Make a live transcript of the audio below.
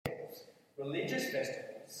religious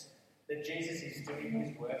festivals that Jesus is doing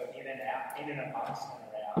his work in and amongst and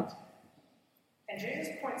around. And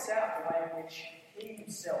Jesus points out the way in which he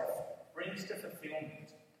himself brings to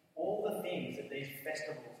fulfillment all the things that these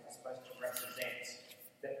festivals are supposed to represent,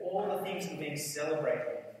 that all the things that are being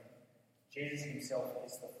celebrated, Jesus himself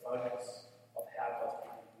is the focus of how God's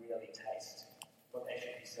people really taste what they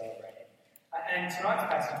should be celebrating. And tonight's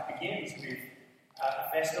passage begins with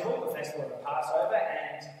a festival, the festival of the Passover,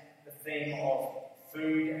 and the theme of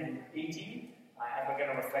food and eating. And we're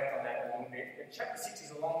going to reflect on that a little bit. But chapter 6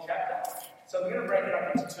 is a long chapter, so we're going to break it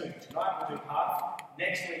up into two. Tonight we'll do half,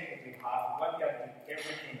 next week we'll do half. We won't be able to do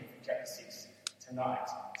everything from chapter 6 tonight.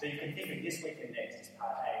 So you can think of this week and next as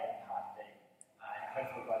part A and part B. And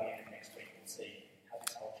hopefully by the end of next week we'll see how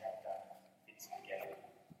this whole chapter fits together.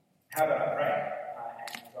 How about I pray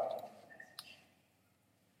and dive into the message?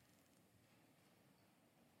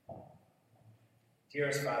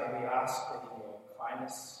 Dearest Father, we ask that in your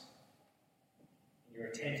kindness, in your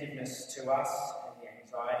attentiveness to us and the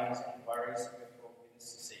anxieties and worries that we've brought with us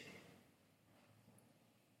this evening,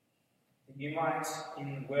 that you might,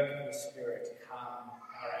 in the work of the Spirit, calm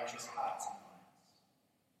our anxious hearts and minds.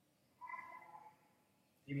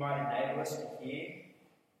 You might enable us to hear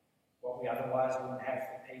what we otherwise wouldn't have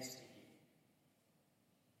the peace to hear.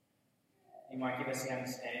 You might give us the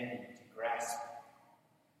understanding to grasp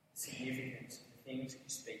the significance of the things you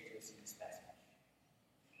speak to us in this passage.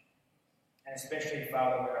 And especially,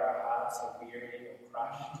 Father, where our hearts are weary or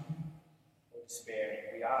crushed or despairing,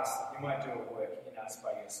 we ask that you might do a work in us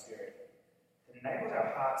by your Spirit that enables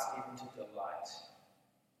our hearts even to delight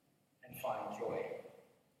and find joy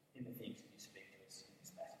in the things that you speak to us in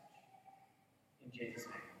this passage. In Jesus'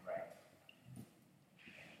 name we pray.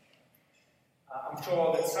 I'm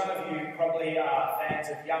sure that some of you probably are fans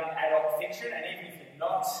of young adult fiction, and even if you're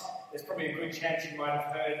not, there's probably a good chance you might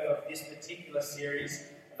have heard of this particular series,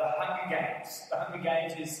 The Hunger Games. The Hunger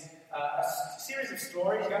Games is a series of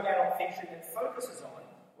stories, young adult fiction, that focuses on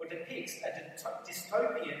or depicts a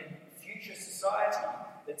dystopian future society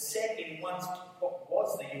that's set in what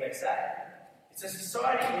was the USA. It's a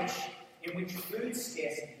society in which food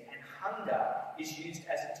scarcity and hunger is used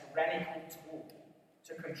as a tyrannical tool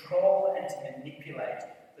to control and to manipulate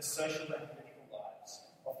the social and political lives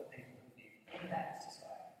of the people who live in that society.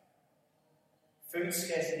 Food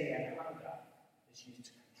scarcity and hunger is used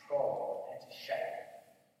to control and to shape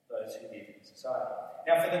those who live in society.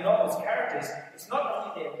 Now, for the novel's characters, it's not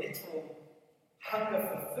only their literal hunger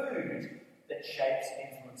for food that shapes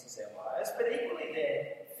and influences their lives, but equally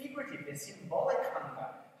their figurative, their symbolic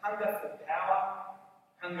hunger for power,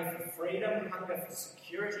 hunger for freedom, hunger for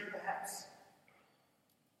security, perhaps.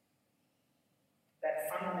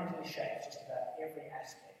 That fundamentally shapes just about every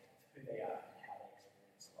aspect of who they are and how they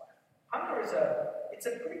experience life. Hunger is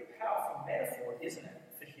a pretty powerful metaphor, isn't it,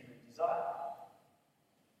 for human desire?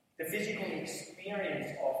 The physical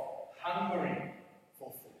experience of hungering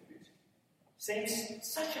for food seems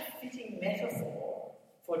such a fitting metaphor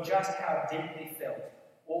for just how deeply felt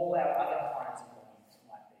all our other kinds of longings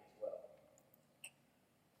might be as well.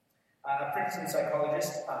 A Princeton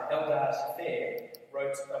psychologist, Eldar Shafir,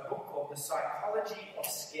 wrote a book called The Psychology of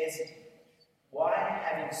Scarcity, Why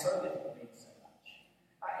Having So Little Means So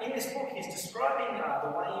Much. In this book, he's describing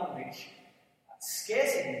the way in which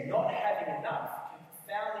scarcity, not having enough, can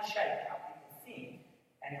profoundly shape how people think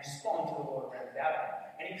and respond to the world around about them.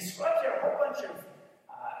 And he describes there a whole bunch of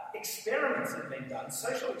experiments that have been done,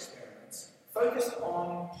 social experiments, focused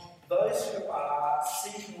on those who are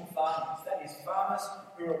seasonal farmers. That is, farmers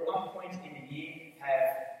who at one point in the year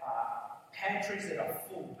have pantries that are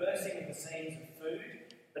full, bursting at the seams of food,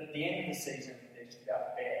 but at the end of the season, they're just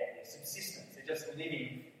about bare. They're subsistence. They're just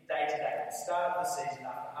living day to day. At the start of the season,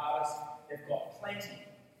 after harvest, they've got plenty.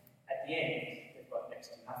 At the end, they've got next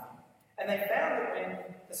to nothing. And they found that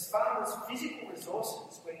when the farmers' physical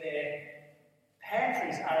resources, when their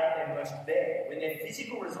pantries are at their most bare, when their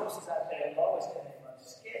physical resources are at their lowest and their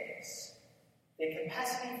most scarce, their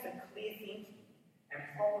capacity for clear thinking and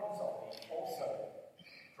problem solving also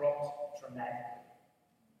dropped dramatically.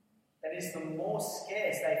 That is, the more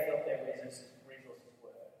scarce they felt their resources were,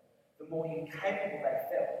 the more incapable they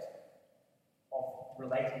felt of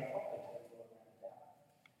relating properly to the world around about.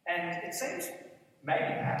 And it seems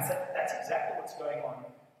maybe perhaps that's exactly what's going on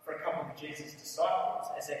for a couple of Jesus' disciples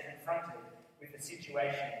as they're confronted with the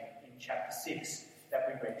situation in chapter 6 that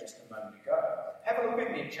we read just a moment ago. Have a look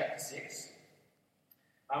with me at chapter 6.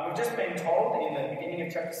 We've just been told in the beginning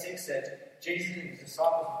of chapter 6 that Jesus and his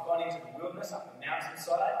disciples have gone into the wilderness up the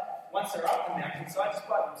mountainside. Once they're up the mountainside, just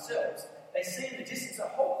by themselves, they see in the distance a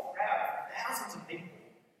whole crowd of thousands of people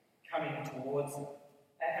coming towards them.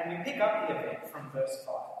 And we pick up the event from verse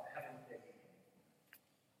 5. Have a look there.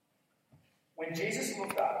 When Jesus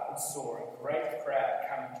looked up and saw a great crowd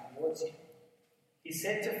coming towards him, he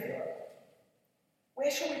said to Philip,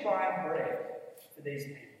 "Where shall we buy bread for these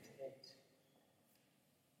people to eat?"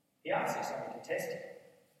 He asked this only to test him,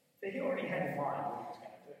 for he already had in mind what he was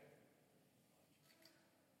going to do.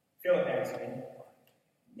 Philip answered him,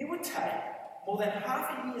 "It would take more than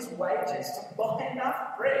half a year's wages to buy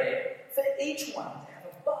enough bread for each one to have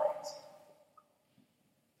a bite."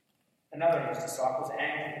 Another of his disciples,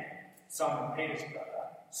 Andrew, Simon Peter's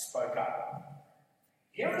brother, spoke up.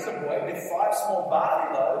 "Here is a boy with 5 small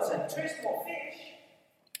barley loaves and 2 small fish."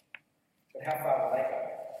 But how far will they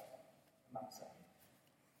go amongst them?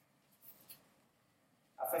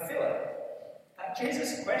 For Philip,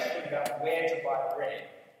 Jesus' question about where to buy bread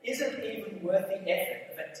isn't even worth the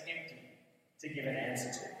effort of attempting to give an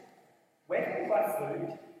answer to. Where can we buy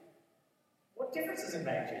food? What difference does it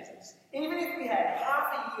make, Jesus? Even if we had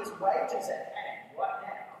half a year's wages at hand right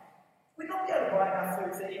now, we'd not be able to buy enough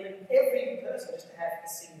food for even every person just to have a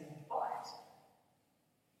single bite.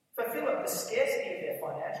 For Philip, the scarcity of their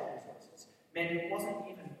financial resources meant it wasn't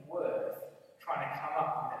even worth trying to come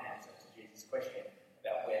up with an answer to Jesus' question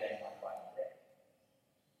about where they might buy bread.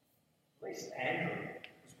 At least Andrew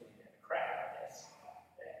was willing to have a crack, I guess,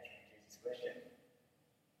 at answering Jesus' question.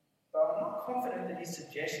 But I'm not confident that his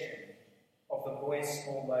suggestion of the boy's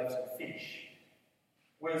small loaves of fish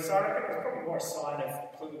was, I reckon, it was probably more a sign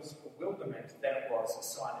of clueless bewilderment than it was a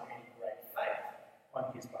sign of any great faith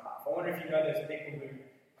on his behalf. I wonder if you know those people who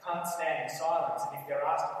can't stand in silence, and if they're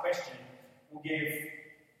asked a question, will give a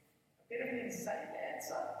bit of an insane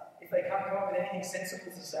answer. If they can't come up with anything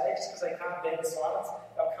sensible to say, just because they can't bear the silence,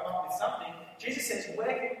 they'll come up with something. Jesus says,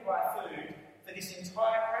 "Where can we buy food for this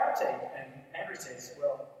entire crowd to eat?" And Andrew says,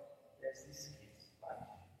 "Well, there's this kid's lunch."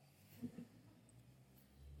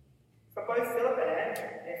 For both Philip and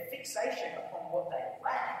Andrew, their fixation upon what they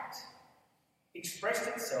lacked expressed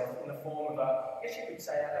itself in the form of I guess you could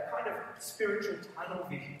say, a kind of spiritual tunnel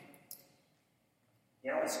vision.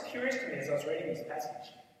 You know, it's curious to me as I was reading this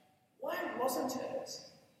passage, why wasn't it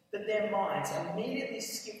that their minds immediately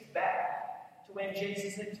skipped back to when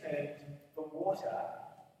Jesus had turned the water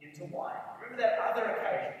into wine? Remember that other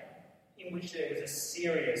occasion in which there was a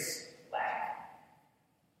serious lack?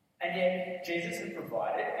 And yet Jesus had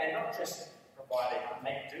provided, and not just provided a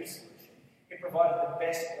make-do solution, he provided the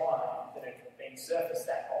best wine that had been surfaced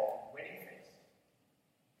that whole wedding feast.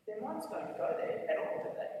 Their minds don't go there at all,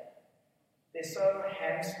 do they? They're so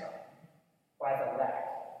hamstrung by the lack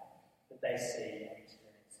that they see and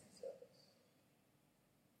experience themselves.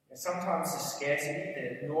 And sometimes the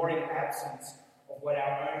scarcity, the gnawing absence of what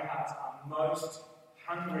our own hearts are most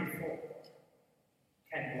hungry for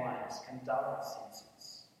can blind us, can dull our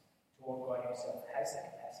senses to what God himself has the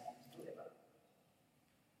capacity to deliver.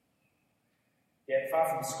 Yet, far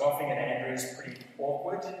from scoffing at Andrew's pretty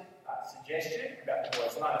awkward suggestion about the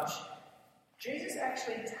boy's lunch, Jesus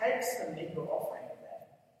actually takes the meager offering of that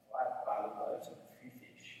 5 barley loaves and a few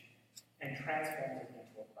fish and transforms it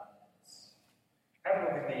into abundance. Have a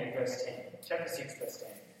look with me at verse 10. Chapter 6, verse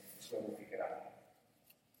 10 is where we'll pick it up.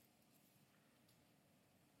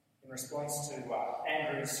 In response to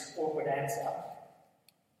Andrew's awkward answer,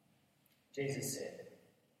 Jesus said,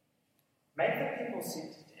 "Make the people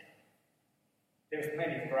sit down." There was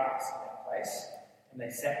plenty of grass in that place, and they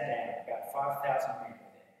sat down, about 5,000 people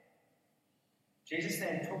there. Jesus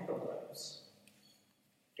then took the loaves,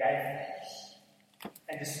 gave thanks,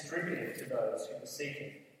 and distributed to those who were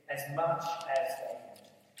seeking as much as they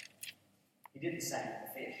wanted. He did the same with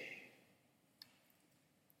the fish.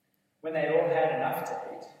 When they all had enough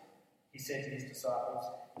to eat, he said to his disciples,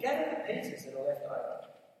 "Gather the pieces that are left over.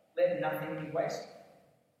 Let nothing be wasted."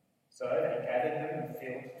 So they gathered them and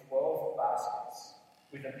filled 12 baskets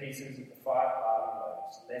with the pieces of the 5 barley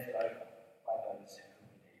loaves left over by those who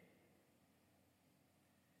couldn't eat.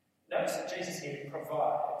 Notice that Jesus here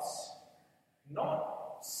provides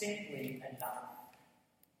not simply enough.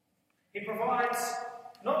 He provides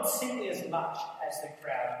not simply as much as the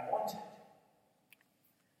crowd wanted,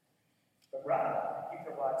 but rather he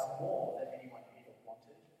provides more than anyone either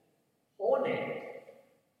wanted or needed.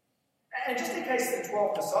 And just in case the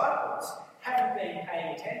 12 disciples haven't been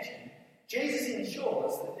paying attention, Jesus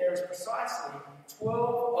ensures that there is precisely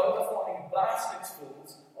 12 overflowing baskets full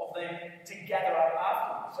of them to gather up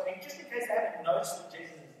afterwards. So just in case they haven't noticed what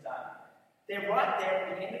Jesus has done, they're right there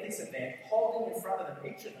at the end of this event, holding in front of them,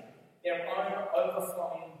 each of them, their own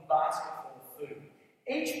overflowing basket full of food.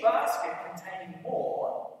 Each basket containing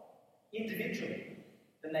more individually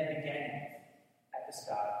than they began with at the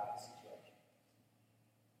start of the situation.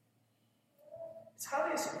 It's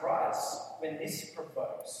hardly a surprise when this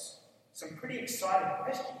provokes some pretty exciting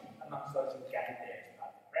questioning amongst those who are gathered there as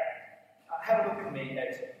part of the crowd. Have a look with me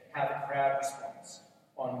at how the crowd responds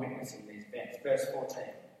on witnessing these events. Verse 14.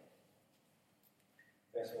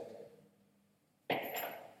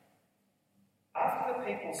 After the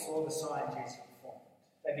people saw the sign Jesus performed,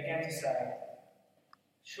 they began to say,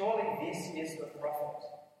 "Surely this is the prophet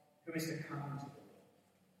who is to come into the world."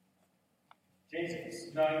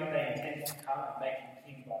 Jesus, knowing that they intended to come and make him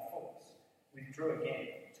king by force, withdrew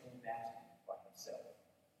again to a mountain by himself.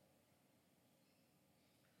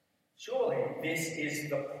 "Surely this is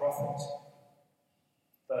the prophet,"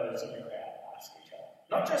 those in the crowd ask each other.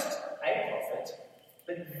 Not just a prophet,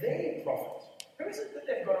 but the prophet. Who is it that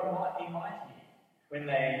they've got in mind here when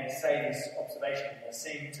they say this observation? They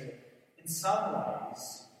seem to, in some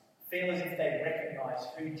ways, feel as if they recognise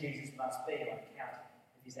who Jesus must be on account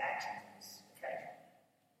of his actions on this occasion.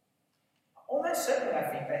 Almost certainly, I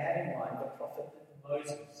think, they had in mind the prophet that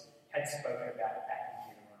Moses had spoken about back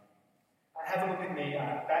in Deuteronomy. Have a look with me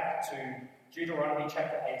back to Deuteronomy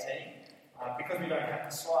chapter 18. Because we don't have the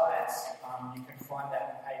slides, you can find that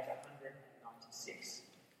on page 196.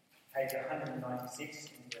 Page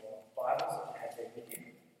 196 in your Bibles that you have there with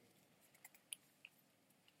you.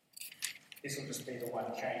 This will just be the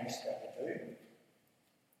one change that we do.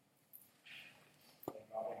 You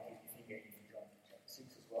might want to keep your finger in John chapter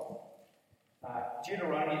 6 as well.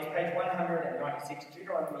 Deuteronomy, it's page 196,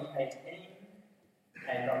 Deuteronomy 18,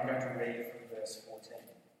 and I'm going to read from verse 14.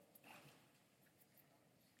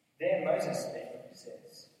 There Moses speaking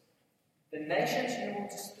says, "The nations you will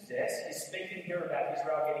dispossess," he's speaking here about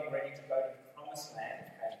Israel getting ready to go to the promised land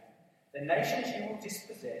of Canaan. "The nations you will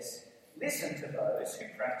dispossess, listen to those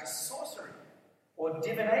who practice sorcery or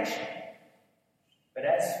divination. But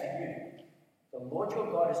as for you, the Lord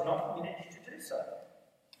your God has not permitted you to do so.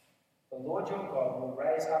 The Lord your God will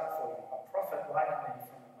raise up for you a prophet like me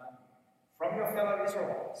from among you. From your fellow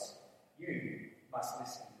Israelites, you must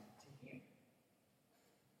listen to him."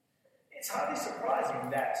 It's hardly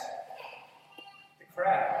surprising that the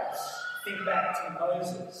crowds think back to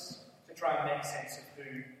Moses to try and make sense of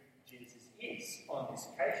who Jesus is on this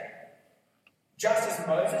occasion. Just as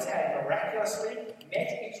Moses had miraculously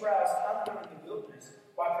met Israel's hunger in the wilderness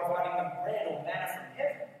by providing them bread or manna from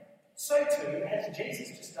heaven, so too has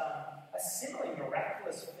Jesus just done a similarly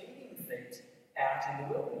miraculous feeding feat out in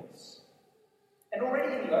the wilderness. And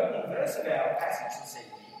already in the opening verse of our passage this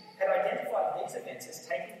evening, had identified these events as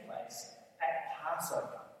taking place at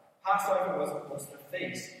Passover. Passover was the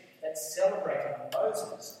feast that celebrated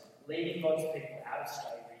Moses leading God's people out of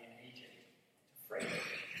slavery in Egypt to freedom.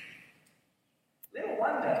 Little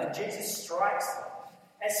wonder that Jesus strikes them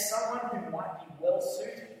as someone who might be well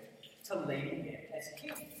suited to leading them as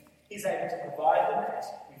king. He's able to provide them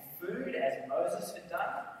with food as Moses had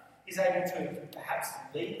done. He's able to perhaps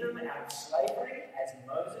lead them out of slavery as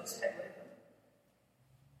Moses had led them.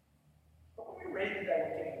 But when we read that they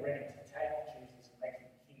were getting ready to take Jesus and make him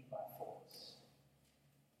king by force,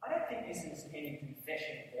 I don't think this is any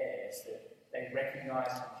confession of theirs that they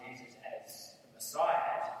recognised Jesus as the Messiah,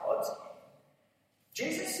 as God's king.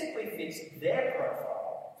 Jesus simply fits their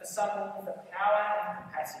profile for someone with the power and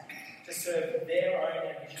capacity to serve their own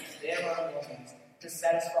ambitions, their own longings, to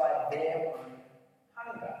satisfy their own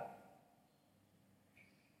hunger.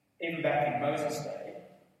 Even back in Moses' day,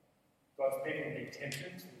 God's people would be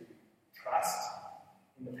tempted to trust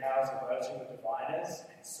in the powers of those who were diviners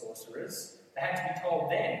and sorcerers. They had to be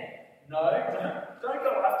told then, no, don't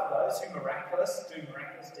go after those who do miraculous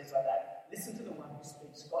deeds like that. Listen to the one who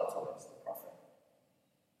speaks God's words, the prophet.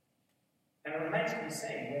 And it remains to be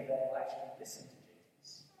seen whether they will actually listen to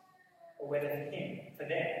Jesus, or whether for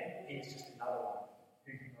them, he is just another one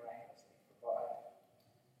who can miraculously provide.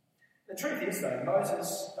 The truth is, though,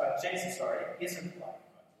 Jesus isn't like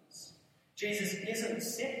Moses. Jesus isn't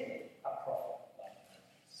simply a prophet like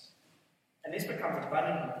Moses. And this becomes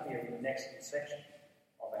abundantly clear in the next section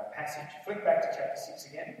of our passage. Flip back to chapter 6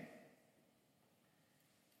 again.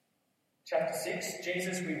 Chapter 6,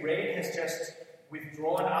 Jesus, we read, has just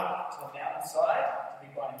withdrawn up to the mountainside to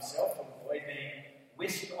be by himself to avoid being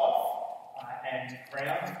whisked off and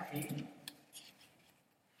crowned king.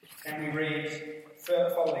 And we read,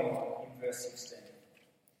 following on in verse 16.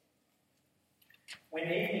 When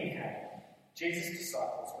evening came, Jesus'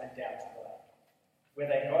 disciples went down to the lake, where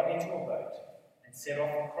they got into a boat and set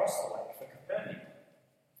off across the lake for Capernaum.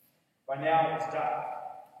 By now it was dark,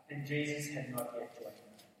 and Jesus had not yet joined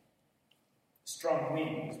them. A strong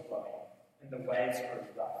wind was blowing, and the waves grew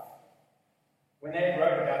rough. When they had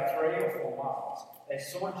rowed about 3 or 4 miles, they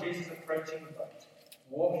saw Jesus approaching the boat,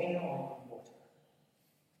 walking on the water,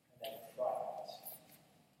 and they were frightened.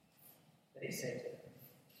 But he said to them,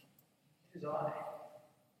 "It is I.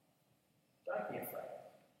 Don't be afraid."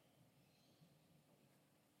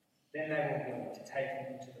 Then they were willing to take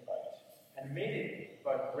him into the boat, and immediately the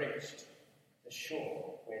boat reached the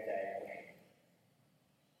shore where they were heading.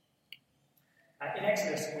 In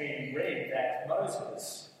Exodus, we read that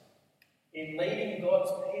Moses, in leading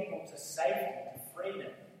God's people to safety, to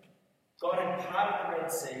freedom, God had parted the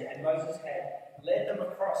Red Sea, and Moses had led them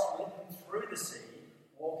across, led them through the sea,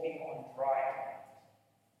 walking on dry ground.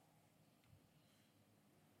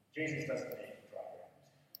 Jesus doesn't need dry ground.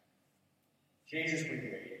 Jesus, we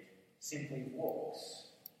read, simply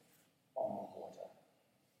walks on the water.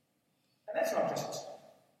 And that's not just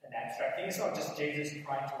an abstract thing. It's not just Jesus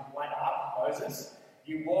trying to one-up Moses.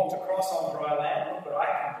 You walked across on dry land, look what I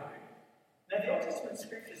can do. No, the Old Testament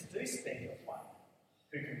scriptures do speak of one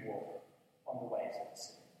who can walk on the waves of the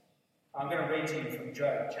sea. I'm going to read to you from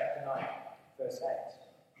Job chapter 9, verse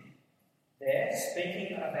 8. There,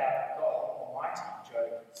 speaking about God Almighty,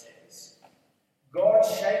 Job says, "God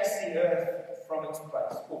shakes the earth from its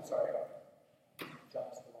place." Oh, sorry.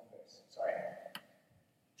 Jumped to the wrong verse. Sorry.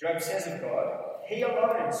 Job says of God, "He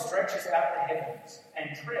alone stretches out the heavens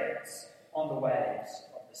and treads on the waves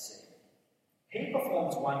of the sea. He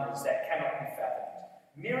performs wonders that cannot be fathomed,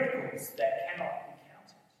 miracles that cannot be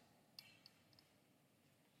counted."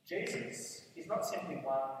 Jesus is not simply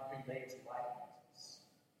one who leads like Moses.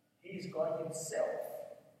 He is God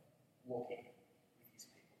himself walking with his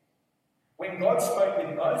people. When God spoke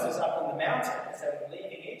with Moses up on the mountain as they were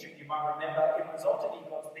leaving Egypt, you might remember, it resulted in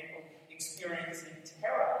God's people experiencing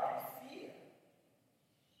terror and fear.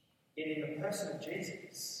 Yet in the person of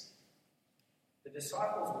Jesus, the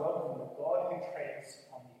disciples welcomed the God who treads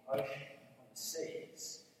on the ocean, on the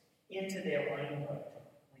seas, into their own boat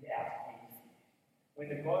without any fear. When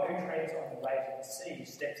the God who treads on the waves of the sea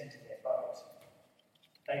steps into their boat,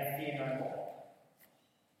 they fear no more.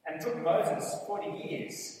 And it took Moses 40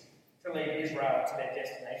 years to lead Israel to their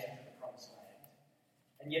destination, to the promised land.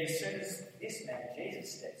 And yet as soon as this man,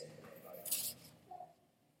 Jesus, steps into their boat,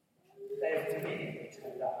 they have immediately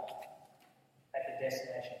turned up at the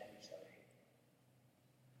destination to which they were heading.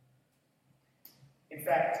 In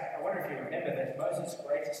fact, I wonder if you remember that Moses'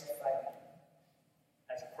 greatest failure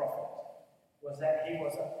as a prophet was that he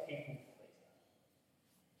was a people pleaser.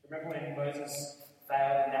 Remember when Moses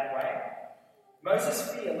failed in that way?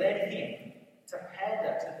 Moses' fear led him to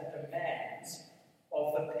pander to the demands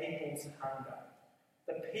of the people's hunger.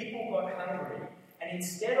 The people got hungry, and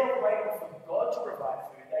instead of waiting for God to provide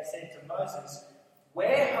food, they said to Moses,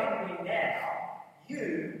 "We're hungry now,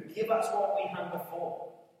 you give us what we hunger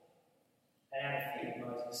for." And out of fear,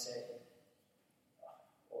 Moses said,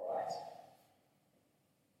 "All right."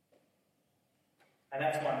 And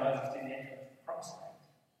that's why Moses didn't enter into the promised land.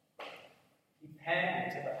 He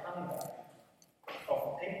pandered to the hunger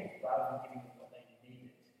of the people rather than giving them what they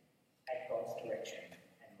needed at God's direction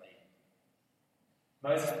and leading.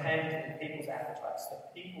 Moses pandered to the people's appetites, the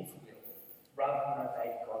people's will, rather than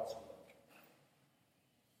obey God's will.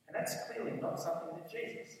 And that's clearly not something that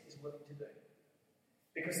Jesus is willing to do.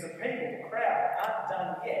 Because the people, the crowd, aren't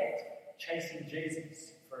done yet chasing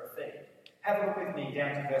Jesus for a feed. Have a look with me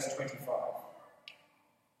down to verse 25.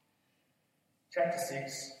 Chapter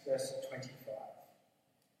 6, verse 25.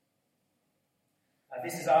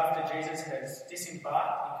 This is after Jesus has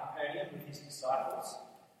disembarked in Capernaum with his disciples.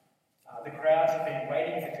 The crowds have been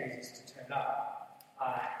waiting for Jesus to turn up.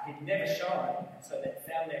 He'd never shown, so they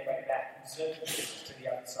found their way back in search of Jesus to the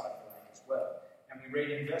other side of the lake as well. And we read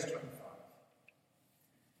in verse 25.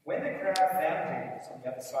 When the crowd found Jesus on the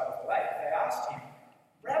other side of the lake, they asked him,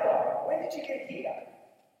 "Rabbi, when did you get here?"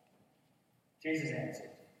 Jesus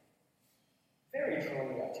answered, "Very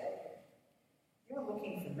truly I tell you, you are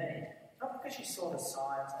looking for me, not because you saw the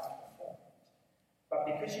signs I performed, but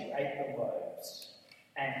because you ate the loaves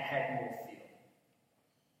and had your fill.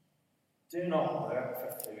 Do not work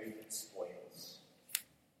for food that spoils,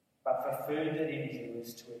 but for food that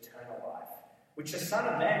endures to eternal life, which the Son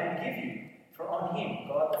of Man will give you, for on him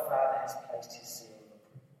God the Father has placed his seal of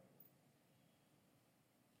approval."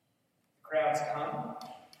 The crowds come.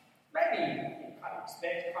 Maybe you kind of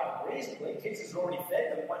expect, kind of reasonably, Jesus has already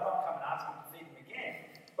fed them, why not come and ask him to feed them again?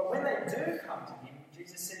 But when they do come to him,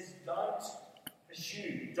 Jesus says, don't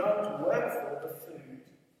pursue, don't work for the food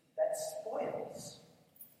that spoils.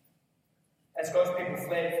 As God's people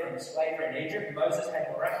fled from slavery in Egypt, Moses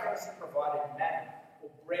had miraculously provided manna, or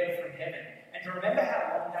bread from heaven. And do you remember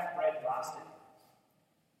how long that bread lasted?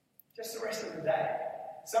 Just the rest of the day.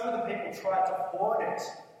 Some of the people tried to hoard it,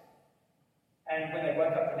 and when they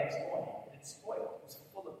woke up the next morning, it had spoiled. It was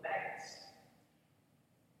full of maggots.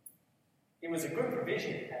 It was a good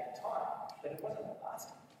provision at the time, but it wasn't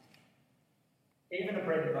lasting. Even the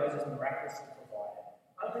bread Moses miraculously provided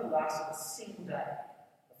only lasted a single day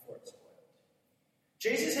before it spoiled.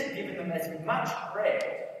 Jesus had given them as much bread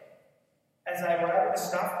as they were able to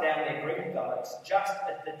stuff down their greedy bellies just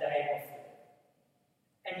at the day before.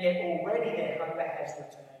 And yet already their hunger has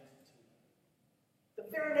returned to them. The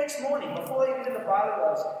very next morning, before even the barley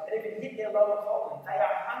loaves had even hit their lower colon, they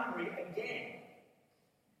are hungry again.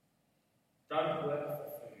 Don't work for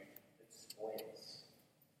food that spoils,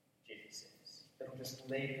 Jesus says. That'll just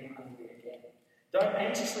leave you hungry again. Don't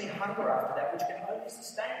anxiously hunger after that which can only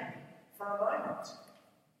sustain you for a moment.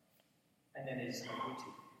 And then there's no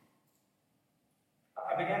beauty.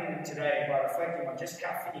 I began today by reflecting on just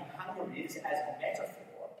how fitting hunger is as a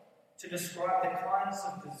metaphor to describe the kinds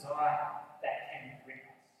of desire that can grip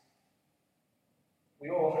us. We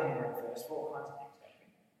all hunger and thirst for all kinds of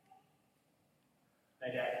things, don't we? No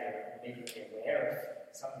doubt you're immediately aware of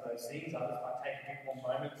some of those things. Others might take a bit more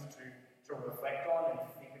moments to reflect on and to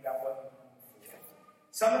think about what we hunger for.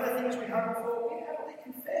 Some of the things we hunger for, we happily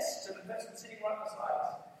confess to the person sitting right beside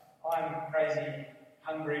us. I'm crazy,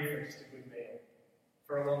 hungry for just a good meal,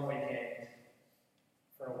 for a long weekend,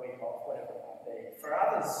 for a week off, whatever it might be. For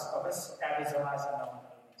others of us, our desires are known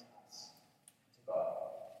only to us, to God,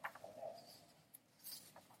 not else.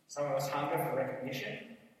 Some of us hunger for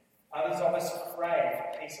recognition. Others of us crave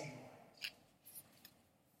peace of mind.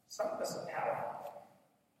 Some of us are power hungry.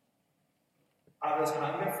 Others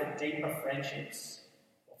hunger for deeper friendships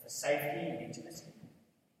or for safety and intimacy.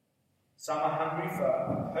 Some are hungry for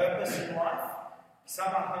a purpose in life. Some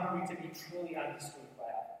are hungry to be truly understood by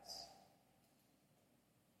others.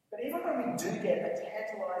 But even when we do get a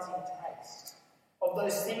tantalizing taste of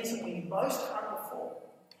those things that we most hunger for,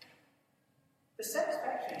 the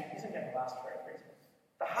satisfaction isn't going to last forever, is it?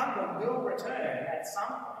 The hunger will return at some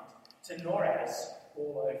point to gnaw at us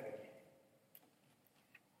all over again.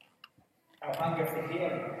 Our hunger for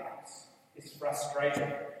healing, perhaps, is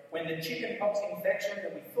frustrated when the chickenpox infection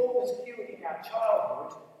that we thought was cured in our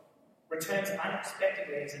childhood returns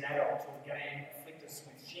unexpectedly as an adult to again afflict us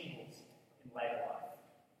with shingles in later life.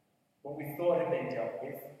 What we thought had been dealt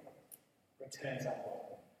with returns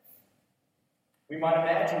unwelcome. We might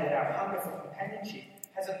imagine that our hunger for companionship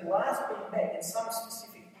has at last been met in some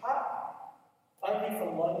specific partner, only for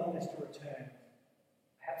loneliness to return,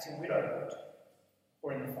 perhaps in widowhood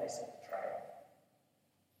or in the face of betrayal.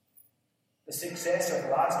 The success of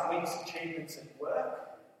last week's achievements at work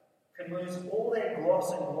can lose all their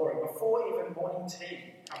gloss and glory before even morning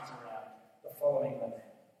tea comes around the following Monday.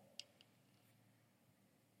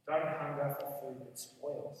 Don't hunger for food that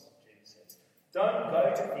spoils, Jesus says. Don't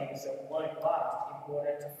go to things that won't last in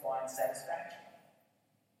order to find satisfaction.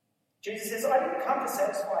 Jesus says, I didn't come to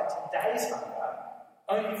satisfy today's hunger,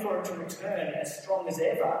 only for it to return as strong as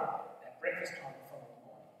ever at breakfast time the following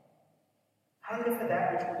morning. Hunger for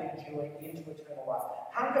that which will endure into eternal life.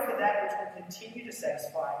 Hunger for that which will continue to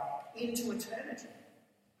satisfy into eternity.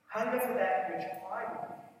 Hunger for that which I will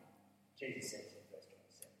give you, Jesus says in verse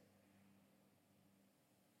 27.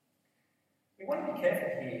 We want to be careful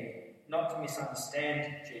here not to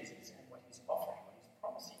misunderstand Jesus and what he's offering, what he's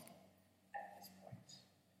promising at this point.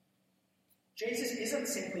 Jesus isn't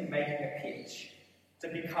simply making a pitch to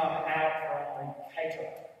become our primary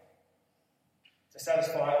caterer, to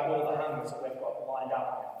satisfy all the hungers that we've got lined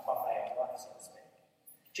up in our buffet of life, so to speak.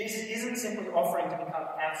 Jesus isn't simply offering to become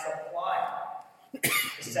our supplier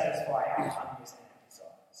to satisfy our hungers and our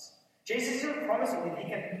desires. Jesus isn't promising that he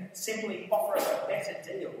can simply offer us a better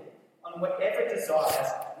deal on whatever desires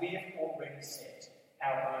we have already set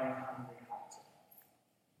our own hungry hearts upon.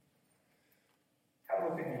 Have a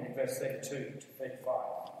look at me in verse 32 to 35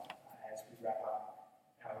 as we wrap up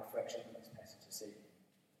our reflection on this passage this evening.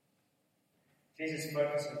 Jesus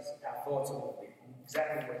focuses our thoughts a little bit on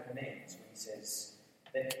exactly what he means when he says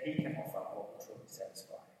that he can offer what will truly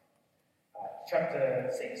satisfy. Chapter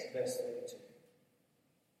 6, verse 32.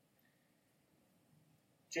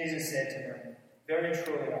 Jesus said to them, very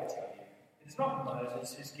truly I tell you, it is not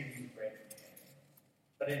Moses who's given you bread from heaven,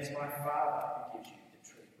 but it is my Father who gives you the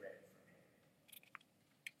true bread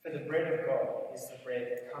from heaven. For the bread of God is the bread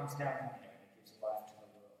that comes down from heaven and gives life to the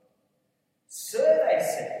world. Sir, they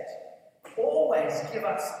said, always give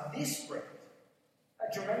us this bread.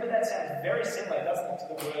 Do you remember that sounds very similar, doesn't it, to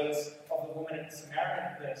the words of the woman at the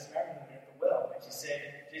Samaritan woman at the well, when she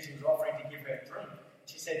said Jesus was offering to give her a drink.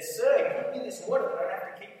 She said, Sir, give me this water that I don't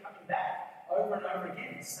have to keep coming back over and over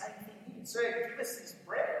again. The same thing here. Sir, give us this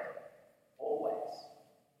bread. Always.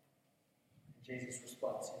 And Jesus'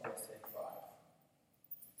 response in verse 35.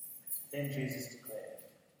 Then Jesus declared,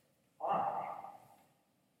 I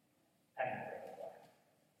am the bread of life.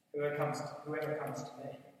 Whoever comes to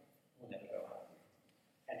me will never go hungry,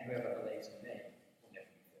 and whoever believes in me will never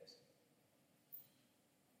be thirsty.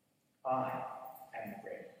 I am the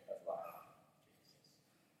bread of life, Jesus.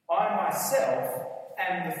 I myself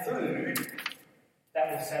am the food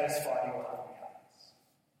that will satisfy your hungry hearts.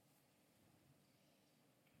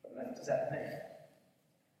 What does that mean?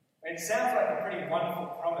 It sounds like a pretty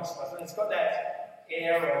wonderful promise, doesn't it? It's got that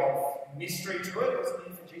air of mystery to it. It's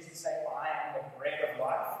meant for Jesus to say, I am the bread of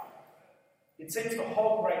life. It seems to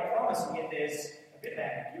hold great promise, and yet there's a bit of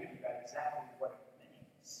ambiguity about exactly what it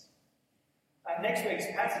means. Next week's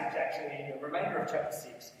passage, actually, the remainder of chapter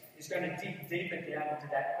 6, is going to dig deeper down into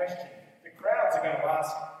that question. The crowds are going to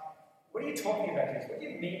ask, what are you talking about, Jesus? What do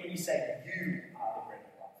you mean when you say you are the bread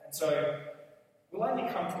of life? And so we'll only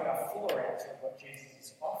come to our fuller answer of what Jesus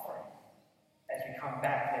is offering as we come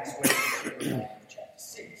back next week to the remainder of chapter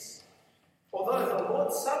 6. Although the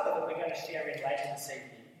Lord's Supper that we're going to share in later this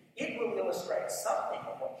evening, it will illustrate something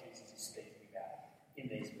of what Jesus is speaking about in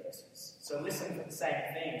these verses. So listen for the same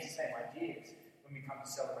themes, the same ideas when we come to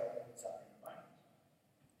celebrate the Lord's Supper in a moment.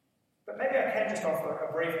 But maybe I can just offer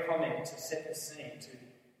a brief comment to set the scene, to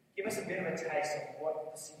give us a bit of a taste of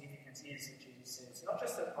what the significance is that Jesus says. Not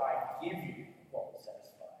just that I give you what will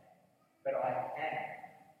satisfy, but I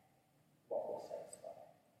am what will satisfy.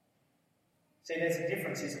 See, there's a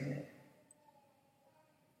difference, isn't there,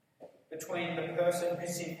 between the person who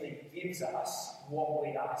simply gives us what we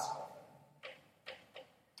ask of them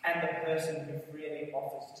and the person who freely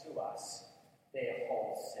offers to us their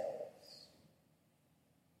whole selves.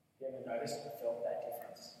 You ever noticed or felt that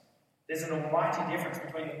difference? There's an almighty difference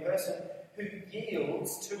between the person who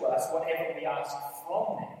yields to us whatever we ask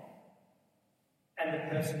from them and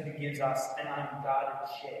the person who gives us an unguarded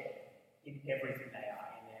share in everything they are,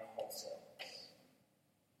 in their whole selves.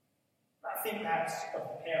 I think perhaps of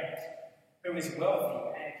the parent who is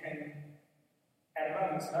wealthy and can, at a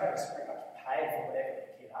moment's notice, pretty much pay for whatever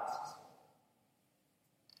the kid asks for,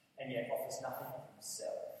 and yet offers nothing of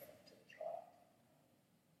himself to the child.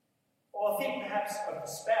 Or think perhaps of the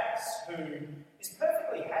spouse who is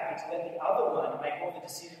perfectly happy to let the other one make all the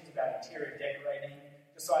decisions about interior decorating,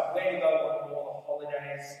 decide where to go on all the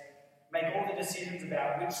holidays, make all the decisions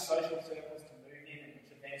about which social circles to move in and which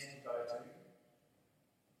events to go to,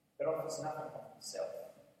 but offers nothing of himself.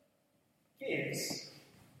 Gives,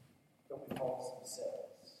 but withholds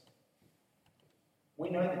themselves. We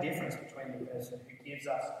know the difference between the person who gives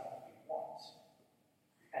us what we want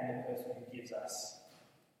and the person who gives us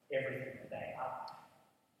everything that they are.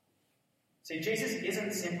 See, Jesus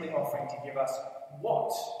isn't simply offering to give us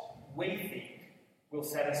what we think will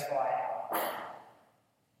satisfy our heart.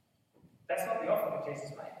 That's not the offer that Jesus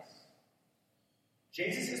makes.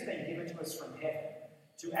 Jesus has been given to us from heaven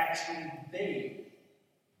to actually be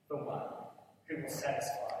the one who will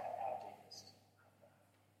satisfy our deepest hunger.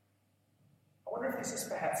 I wonder if this is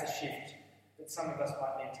perhaps a shift that some of us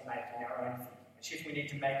might need to make in our own thinking, a shift we need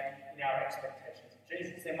to make in our expectations of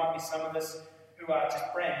Jesus. There might be some of us who are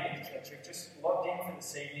just brand new to church, who've just logged in for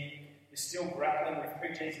this evening, you're still grappling with who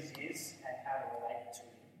Jesus is and how to relate to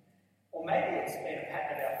him. Or maybe it's been a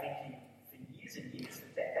pattern of our thinking for years and years, for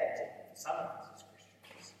decades even, for some of us as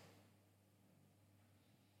Christians.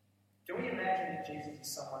 Do we imagine that Jesus is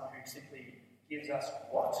someone who simply gives us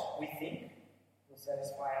what we think will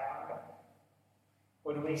satisfy our hunger?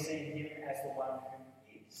 Or do we see him as the one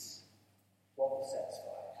who is what will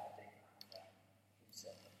satisfy our deep hunger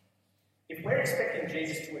himself? If we're expecting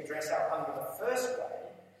Jesus to address our hunger the first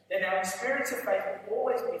way, then our experience of faith will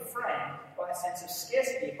always be framed by a sense of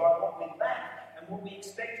scarcity, by what we lack and what we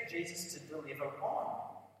expect Jesus to deliver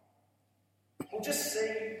on. We'll just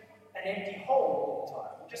see an empty hole all the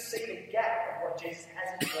time. We'll just see the gap of what Jesus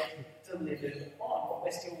hasn't yet delivered on, what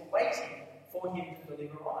we're still waiting for him to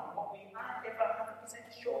deliver on, what we aren't ever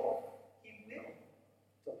 100% sure he will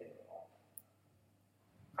deliver on.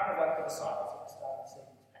 Kind of like the disciples at the start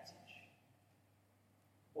of the passage.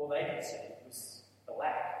 All they could see was the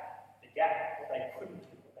lack, the gap, what they couldn't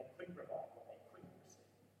do, what they couldn't provide, what they couldn't receive.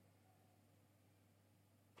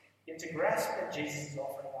 Yet to grasp that Jesus is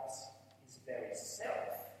offering us his very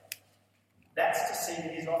self, that's to see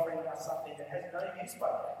that he's offering us something that has no use by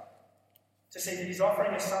date. To see that he's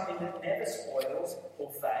offering us something that never spoils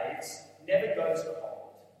or fades, never goes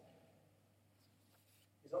cold.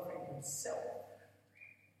 He's offering himself.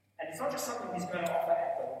 And it's not just something he's going to offer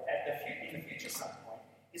in the future some point.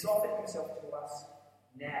 He's offered himself to us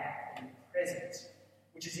now, in the present,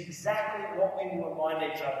 which is exactly what we will remind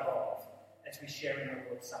each other of as we share in the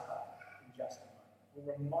Lord's Supper in just a moment.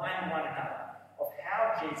 We'll remind one another of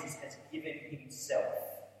how Jesus has given himself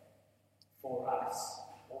for us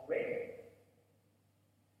already.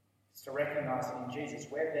 It's to recognise that in Jesus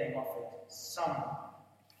we're being offered someone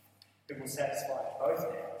who will satisfy both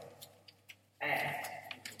now and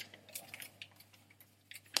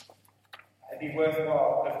it'd be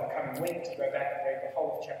worthwhile over the coming week to go back and read the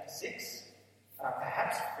whole of chapter 6.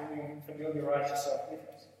 Perhaps familiarise yourself with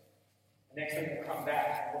it. The next week we'll come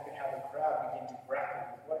back and look at how the crowd begin to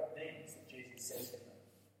grapple with what it means that Jesus says to them,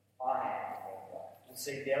 I am the bread of life. We'll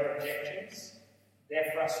see their objections, their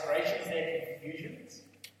frustrations, their confusions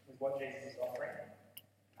with what Jesus is offering.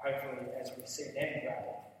 Hopefully, as we see them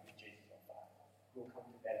grapple with Jesus' offer, we'll come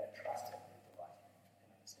to better trust Him and delight Him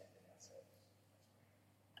and understand it ourselves.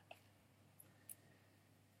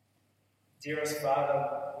 Dearest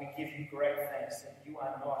Father, we give you great thanks that you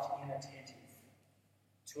are not inattentive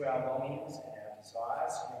to our longings and our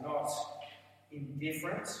desires. You're not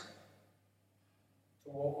indifferent to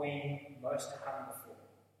what we most hunger for.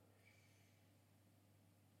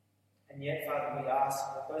 And yet, Father, we ask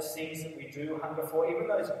that those things that we do hunger for, even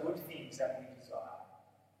those good things that we desire,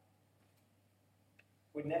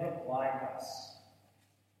 would never blind us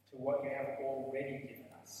to what you have already given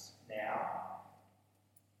us now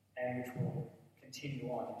and which will continue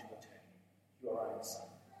on into eternity, your own Son.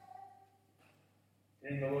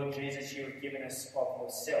 And in the Lord Jesus, you have given us of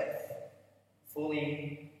yourself,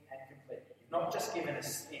 fully and completely. You've not just given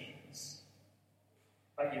us things,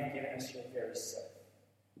 but you've given us your very self.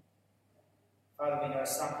 Father, we know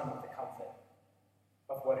something of the comfort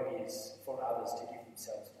of what it is for others to give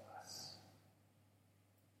themselves to us.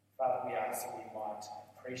 Father, we ask that we might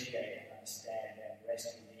appreciate and understand and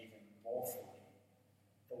rest in even more fully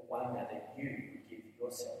the wonder that you give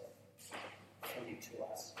yourself fully to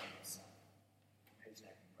us.